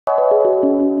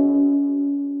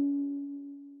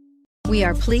We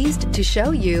are pleased to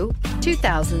show you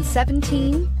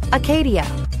 2017 Acadia.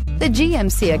 The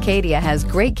GMC Acadia has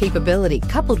great capability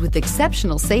coupled with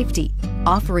exceptional safety,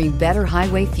 offering better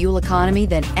highway fuel economy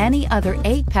than any other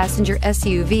 8-passenger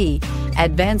SUV,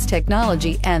 advanced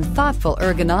technology, and thoughtful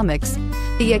ergonomics.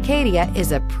 The Acadia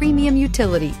is a premium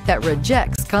utility that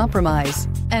rejects compromise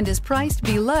and is priced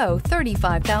below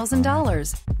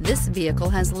 $35,000. This vehicle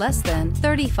has less than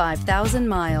 35,000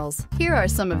 miles. Here are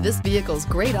some of this vehicle's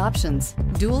great options: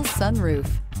 dual sunroof,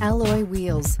 alloy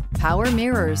wheels, power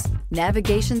mirrors,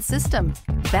 navigation system,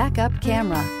 backup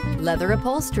camera, leather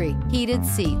upholstery, heated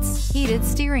seats, heated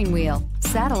steering wheel,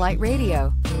 satellite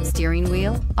radio, steering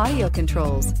wheel audio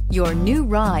controls. Your new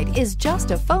ride is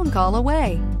just a phone call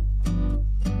away.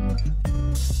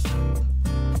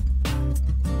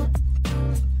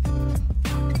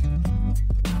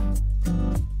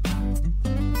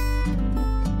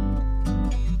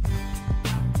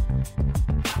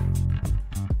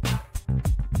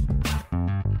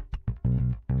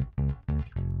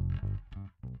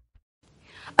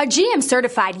 A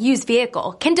GM-certified used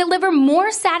vehicle can deliver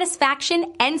more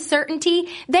satisfaction and certainty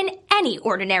than any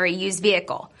ordinary used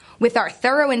vehicle. With our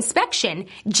thorough inspection,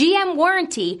 GM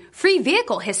warranty, free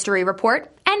vehicle history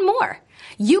report, and more.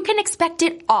 You can expect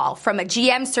it all from a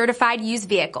GM-certified used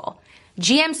vehicle.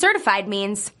 GM-certified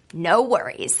means no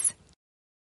worries.